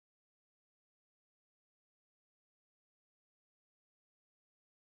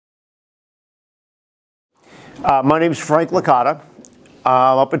My name is Frank Licata.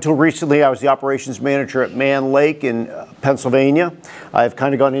 Up until recently, I was the operations manager at Man Lake in Pennsylvania. I've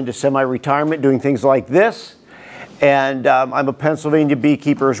kind of gone into semi-retirement doing things like this. And I'm a Pennsylvania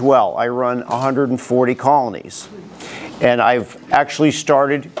beekeeper as well. I run 140 colonies. And I've actually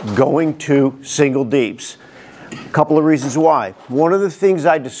started going to single deeps. A couple of reasons why. One of the things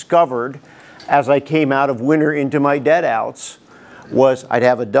I discovered as I came out of winter into my dead outs was I'd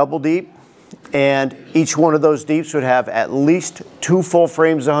have a double deep, and each one of those deeps would have at least 2 full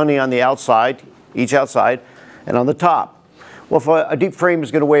frames of honey on the outside, each outside, and on the top. Well, if a deep frame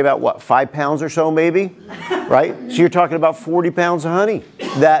is going to weigh about, what, 5 pounds or so maybe, right? So you're talking about 40 pounds of honey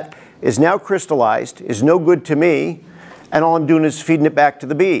that is now crystallized, is no good to me, and all I'm doing is feeding it back to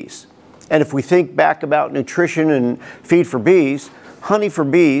the bees. And if we think back about nutrition and feed for bees, honey for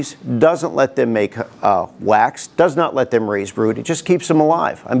bees doesn't let them make wax, does not let them raise brood. It just keeps them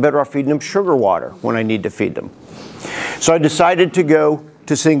alive. I'm better off feeding them sugar water when I need to feed them. So I decided to go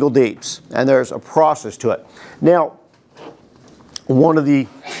to single deeps, and there's a process to it. Now, one of the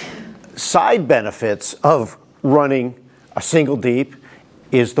side benefits of running a single deep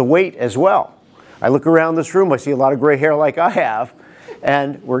is the weight as well. I look around this room, I see a lot of gray hair like I have,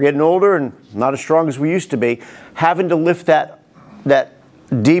 and we're getting older and not as strong as we used to be. Having to lift that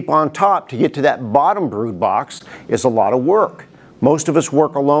deep on top to get to that bottom brood box is a lot of work. Most of us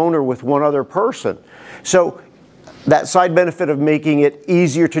work alone or with one other person. So that side benefit of making it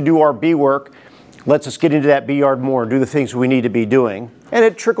easier to do our bee work lets us get into that bee yard more and do the things we need to be doing. And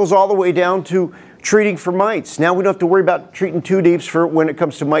it trickles all the way down to treating for mites. Now we don't have to worry about treating 2 deeps for when it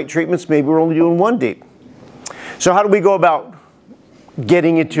comes to mite treatments. Maybe we're only doing 1 deep. So how do we go about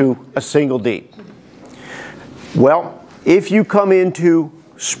getting into a single deep? Well, if you come into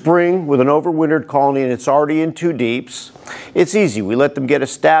spring with an overwintered colony and it's already in 2 deeps, it's easy. We let them get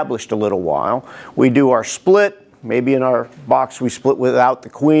established a little while. We do our split. Maybe in our box we split without the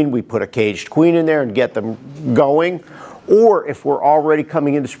queen. We put a caged queen in there and get them going. Or if we're already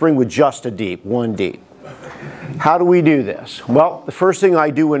coming into spring with just a deep, 1 deep. How do we do this? Well, the first thing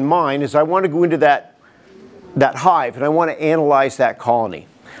I do in mine is I want to go into that hive and I want to analyze that colony.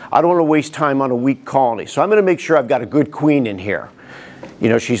 I don't want to waste time on a weak colony. So I'm going to make sure I've got a good queen in here. You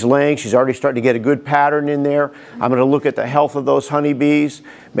know, she's laying, she's already starting to get a good pattern in there. I'm going to look at the health of those honeybees,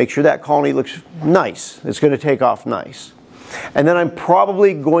 make sure that colony looks nice. It's going to take off nice. And then I'm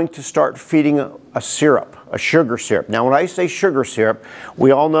probably going to start feeding a syrup, a sugar syrup. Now when I say sugar syrup,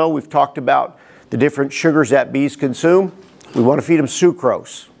 we all know, we've talked about the different sugars that bees consume. We want to feed them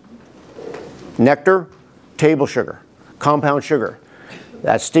sucrose, nectar, table sugar, compound sugar.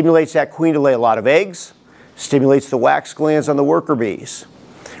 That stimulates that queen to lay a lot of eggs, stimulates the wax glands on the worker bees,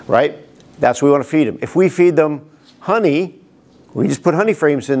 right? That's what we want to feed them. If we feed them honey, we just put honey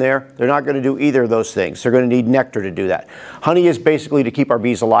frames in there, they're not going to do either of those things. They're going to need nectar to do that. Honey is basically to keep our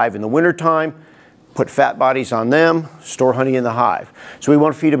bees alive in the wintertime, put fat bodies on them, store honey in the hive. So we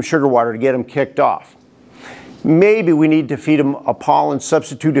want to feed them sugar water to get them kicked off. Maybe we need to feed them a pollen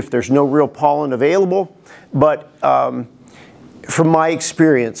substitute if there's no real pollen available, but from my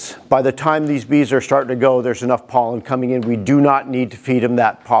experience, by the time these bees are starting to go, there's enough pollen coming in. We do not need to feed them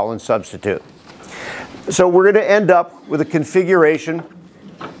that pollen substitute. So we're going to end up with a configuration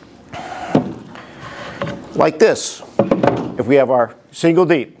like this, if we have our single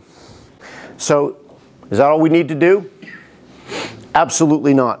deep. So is that all we need to do?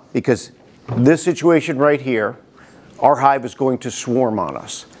 Absolutely not, because this situation right here, our hive is going to swarm on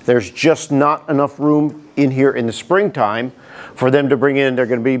us. There's just not enough room in here in the springtime for them to bring in. They're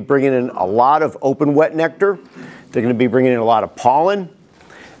going to be bringing in a lot of open wet nectar. They're going to be bringing in a lot of pollen.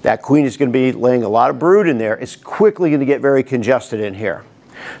 That queen is going to be laying a lot of brood in there. It's quickly going to get very congested in here.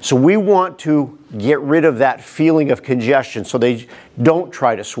 So we want to get rid of that feeling of congestion so they don't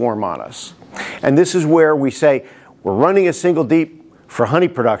try to swarm on us. And this is where we say we're running a single deep for honey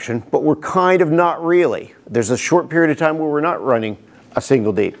production, but we're kind of not really. There's a short period of time where we're not running a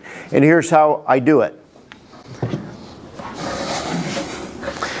single deep. And here's how I do it.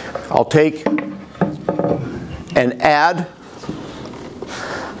 I'll take and add,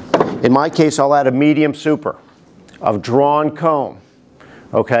 in my case, I'll add a medium super of drawn comb.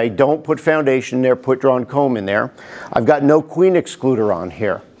 Okay, don't put foundation in there, put drawn comb in there. I've got no queen excluder on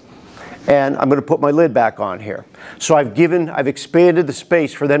here. And I'm going to put my lid back on here. So I've expanded the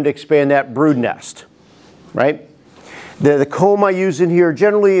space for them to expand that brood nest, right? The comb I use in here,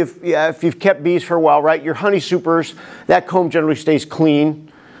 generally if you've kept bees for a while, right, your honey supers, that comb generally stays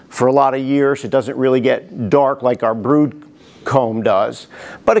clean for a lot of years. It doesn't really get dark like our brood comb does.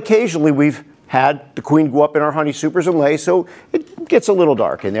 But occasionally we've had the queen go up in our honey supers and lay, so it gets a little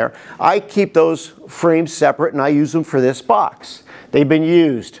dark in there. I keep those frames separate and I use them for this box. They've been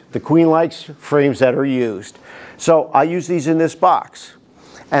used. The queen likes frames that are used. So I use these in this box.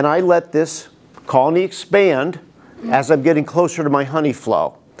 And I let this colony expand as I'm getting closer to my honey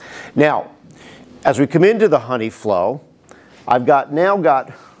flow. Now, as we come into the honey flow, I've now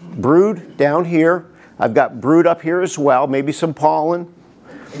got brood down here. I've got brood up here as well, maybe some pollen.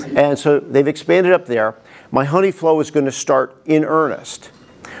 And so they've expanded up there. My honey flow is going to start in earnest.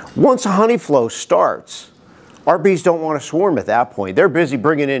 Once a honey flow starts, our bees don't want to swarm at that point. They're busy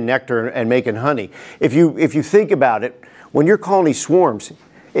bringing in nectar and making honey. If you think about it, when your colony swarms,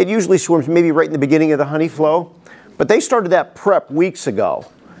 it usually swarms maybe right in the beginning of the honey flow, but they started that prep weeks ago.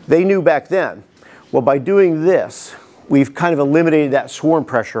 They knew back then. Well, by doing this, we've kind of eliminated that swarm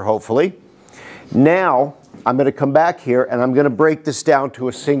pressure, hopefully. Now, I'm going to come back here and I'm going to break this down to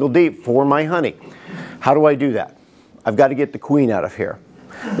a single deep for my honey. How do I do that? I've got to get the queen out of here.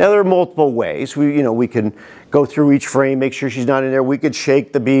 Now, there are multiple ways. We can go through each frame, make sure she's not in there. We could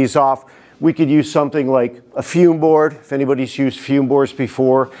shake the bees off. We could use something like a fume board. If anybody's used fume boards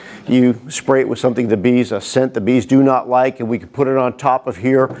before, you spray it with something a scent the bees do not like, and we could put it on top of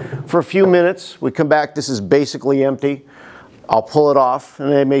here for a few minutes. We come back, this is basically empty. I'll pull it off,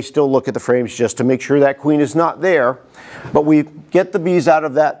 and I may still look at the frames just to make sure that queen is not there. But we get the bees out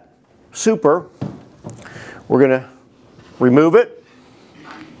of that super. We're going to remove it.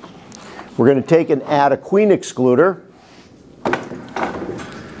 We're going to take and add a queen excluder.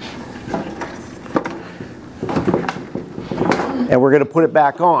 And we're going to put it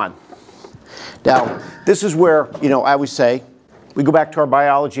back on. Now, this is where, I always say, we go back to our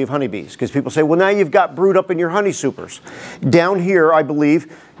biology of honeybees, because people say, well, now you've got brood up in your honey supers. Down here, I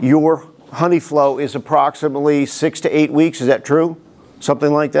believe, your honey flow is approximately 6 to 8 weeks. Is that true?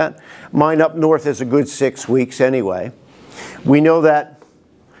 Something like that? Mine up north is a good 6 weeks anyway. We know that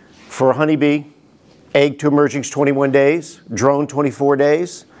for a honeybee, egg to emerging is 21 days, drone 24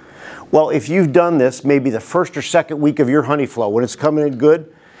 days. Well, if you've done this maybe the first or second week of your honey flow, when it's coming in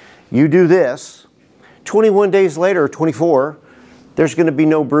good, you do this, 21 days later, or 24, there's going to be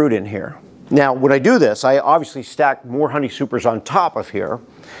no brood in here. Now, when I do this, I obviously stack more honey supers on top of here,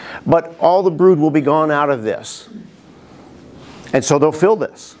 but all the brood will be gone out of this. And so they'll fill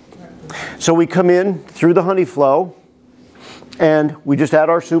this. So we come in through the honey flow, and we just add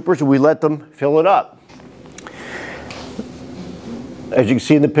our supers and we let them fill it up. As you can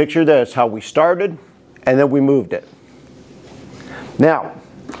see in the picture, that's how we started, and then we moved it. Now,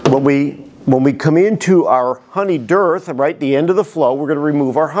 when we come into our honey dearth, right, the end of the flow, we're going to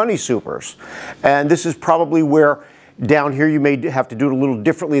remove our honey supers. And this is probably where down here you may have to do it a little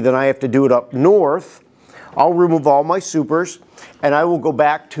differently than I have to do it up north. I'll remove all my supers, and I will go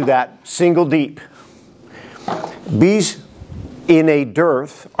back to that single deep. Bees in a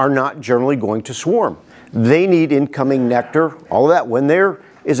dearth are not generally going to swarm. They need incoming nectar, all of that. When there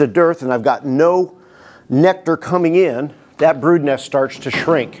is a dearth and I've got no nectar coming in, that brood nest starts to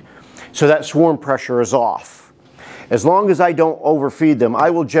shrink. So that swarm pressure is off. As long as I don't overfeed them, I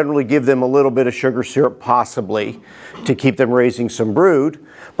will generally give them a little bit of sugar syrup, possibly, to keep them raising some brood.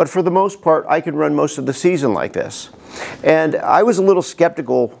 But for the most part, I can run most of the season like this. And I was a little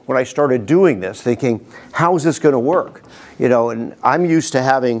skeptical when I started doing this, thinking, how is this going to work? And I'm used to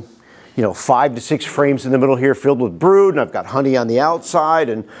having 5 to 6 frames in the middle here filled with brood, and I've got honey on the outside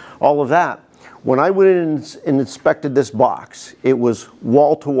and all of that. When I went in and inspected this box, it was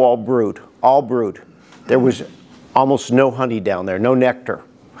wall-to-wall brood, all brood. There was almost no honey down there, no nectar.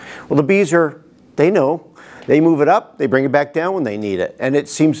 Well, the bees they know. They move it up, they bring it back down when they need it. And it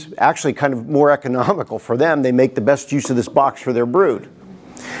seems actually kind of more economical for them. They make the best use of this box for their brood.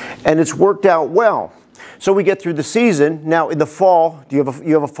 And it's worked out well. So we get through the season. Now in the fall, you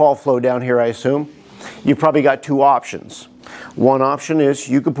have a fall flow down here, I assume. You've probably got 2 options. One option is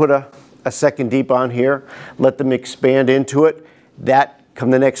you could put a second deep on here, let them expand into it. That, come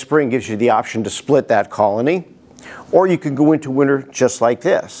the next spring, gives you the option to split that colony. Or you can go into winter just like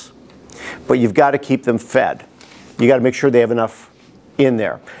this. But you've got to keep them fed. You got to make sure they have enough in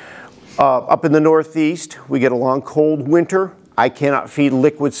there. Up in the Northeast, we get a long cold winter. I cannot feed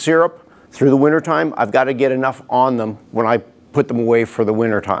liquid syrup through the wintertime. I've got to get enough on them when I put them away for the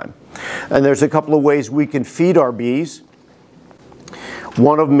wintertime. And there's a couple of ways we can feed our bees.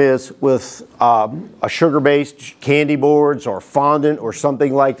 One of them is with a sugar-based candy boards or fondant or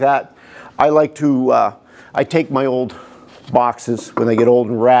something like that. I like to, I take my old boxes when they get old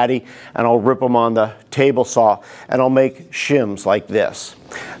and ratty, and I'll rip them on the table saw, and I'll make shims like this.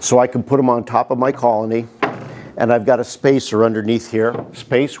 So I can put them on top of my colony, and I've got a spacer underneath here,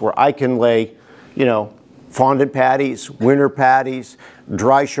 space where I can lay, fondant patties, winter patties,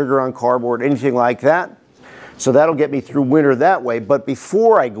 dry sugar on cardboard, anything like that. So that'll get me through winter that way. But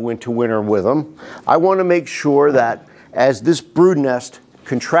before I go into winter with them, I want to make sure that as this brood nest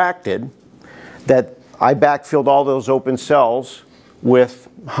contracted, that I backfilled all those open cells with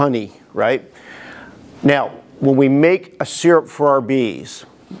honey, right? Now, when we make a syrup for our bees,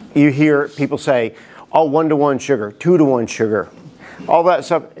 you hear people say, oh, 1-to-1 sugar, 2-to-1 sugar. All that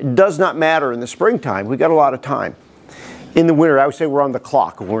stuff, it does not matter in the springtime. We got a lot of time. In the winter, I would say we're on the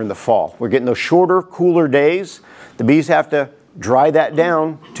clock when we're in the fall. We're getting those shorter, cooler days. The bees have to dry that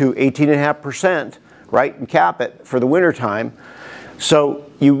down to 18.5%, right, and cap it for the winter time. So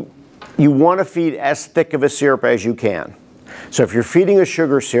you want to feed as thick of a syrup as you can. So if you're feeding a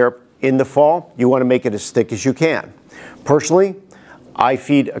sugar syrup in the fall, you want to make it as thick as you can. Personally, I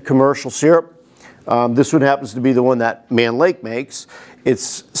feed a commercial syrup. This one happens to be the one that Man Lake makes.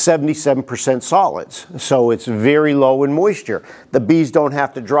 It's 77% solids, so it's very low in moisture. The bees don't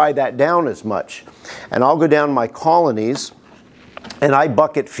have to dry that down as much. And I'll go down my colonies, and I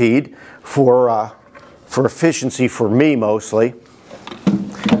bucket feed for efficiency for me mostly.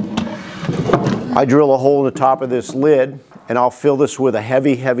 I drill a hole in the top of this lid, and I'll fill this with a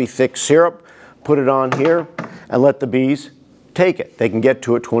heavy, heavy, thick syrup, put it on here, and let the bees take it. They can get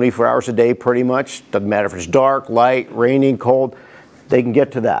to it 24 hours a day pretty much. Doesn't matter if it's dark, light, raining, cold. They can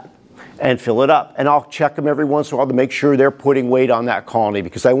get to that and fill it up. And I'll check them every once in a while to make sure they're putting weight on that colony,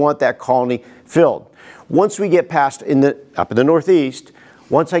 because I want that colony filled. Once we get past, up in the Northeast,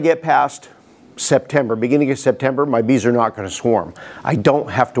 once I get past September, beginning of September, my bees are not going to swarm. I don't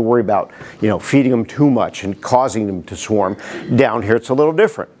have to worry about, feeding them too much and causing them to swarm. Down here, it's a little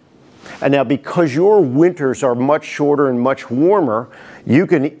different. And now, because your winters are much shorter and much warmer, you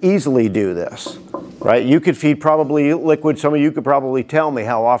can easily do this, right? You could feed probably liquid. Some of you could probably tell me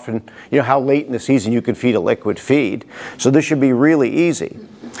how often, how late in the season you could feed a liquid feed. So this should be really easy.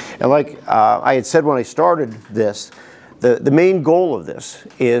 And like I had said when I started this, the main goal of this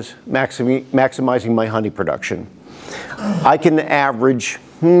is maximizing my honey production. I can average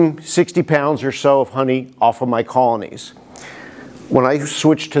 60 pounds or so of honey off of my colonies. When I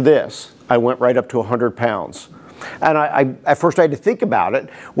switched to this, I went right up to 100 pounds. And at first I had to think about it.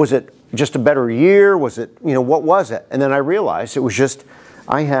 Was it just a better year? Was it, what was it? And then I realized it was just,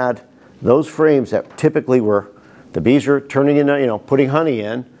 I had those frames that typically were, the bees are turning in, putting honey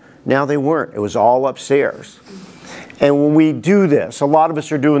in. Now they weren't. It was all upstairs. And when we do this, a lot of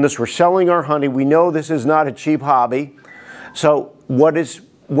us are doing this. We're selling our honey. We know this is not a cheap hobby. So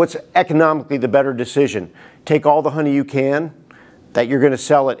what's economically the better decision? Take all the honey you can that you're going to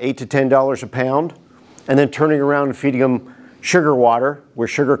sell at $8 to $10 a pound, and then turning around and feeding them sugar water, where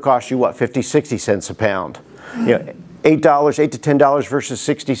sugar costs you, what, 50, 60 cents a pound. $8 to $10 versus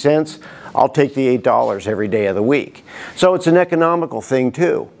 60 cents, I'll take the $8 every day of the week. So it's an economical thing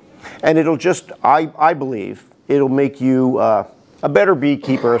too. And it'll just, I believe, it'll make you a better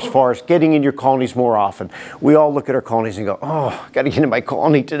beekeeper as far as getting in your colonies more often. We all look at our colonies and go, oh, got to get in my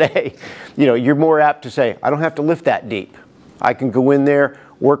colony today. You're more apt to say, I don't have to lift that deep. I can go in there,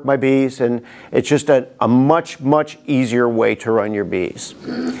 work my bees, and it's just a much, much easier way to run your bees.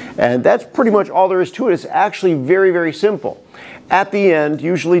 And that's pretty much all there is to it. It's actually very, very simple. At the end,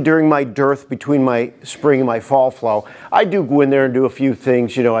 usually during my dearth between my spring and my fall flow, I do go in there and do a few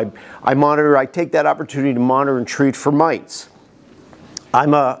things. I monitor, I take that opportunity to monitor and treat for mites.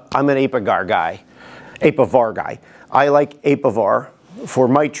 I'm an Apivar guy. I like Apivar for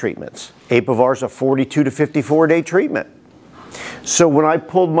mite treatments. Apivar is a 42 to 54 day treatment. So when I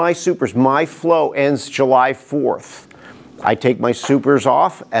pulled my supers, my flow ends July 4th. I take my supers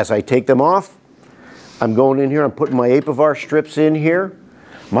off. As I take them off, I'm going in here, I'm putting my Apivar strips in here.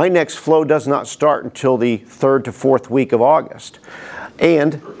 My next flow does not start until the 3rd to 4th week of August.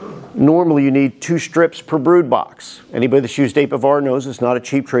 And normally you need 2 strips per brood box. Anybody that's used Apivar knows it's not a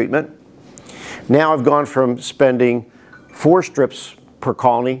cheap treatment. Now I've gone from spending 4 strips per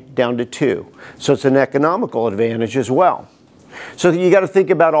colony down to 2. So it's an economical advantage as well. So you got to think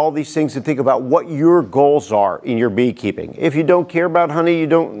about all these things and think about what your goals are in your beekeeping. If you don't care about honey, you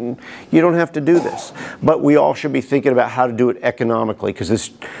don't have to do this. But we all should be thinking about how to do it economically, because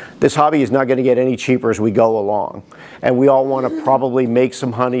this hobby is not going to get any cheaper as we go along. And we all want to probably make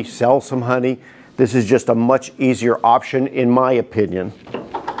some honey, sell some honey. This is just a much easier option in my opinion.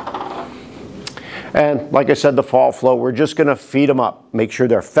 And like I said, the fall flow, we're just going to feed them up. Make sure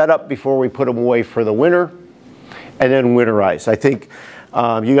they're fed up before we put them away for the winter. And then winterize. I think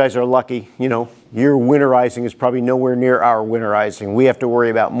you guys are lucky, your winterizing is probably nowhere near our winterizing. We have to worry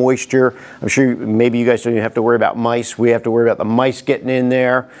about moisture. I'm sure maybe you guys don't even have to worry about mice. We have to worry about the mice getting in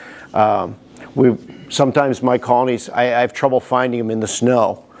there. sometimes my colonies, I have trouble finding them in the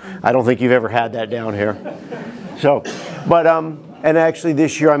snow. I don't think you've ever had that down here. So, but, and actually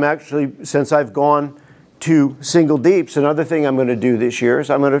this year since I've gone to single deeps, another thing I'm going to do this year is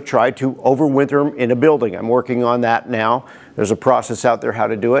I'm going to try to overwinter them in a building. I'm working on that now. There's a process out there how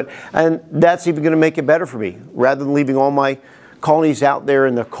to do it. And that's even going to make it better for me. Rather than leaving all my colonies out there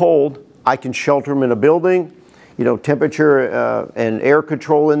in the cold, I can shelter them in a building, you know, temperature and air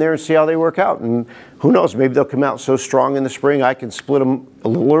control in there and see how they work out. And who knows, maybe they'll come out so strong in the spring I can split them a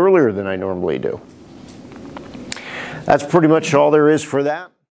little earlier than I normally do. That's pretty much all there is for that.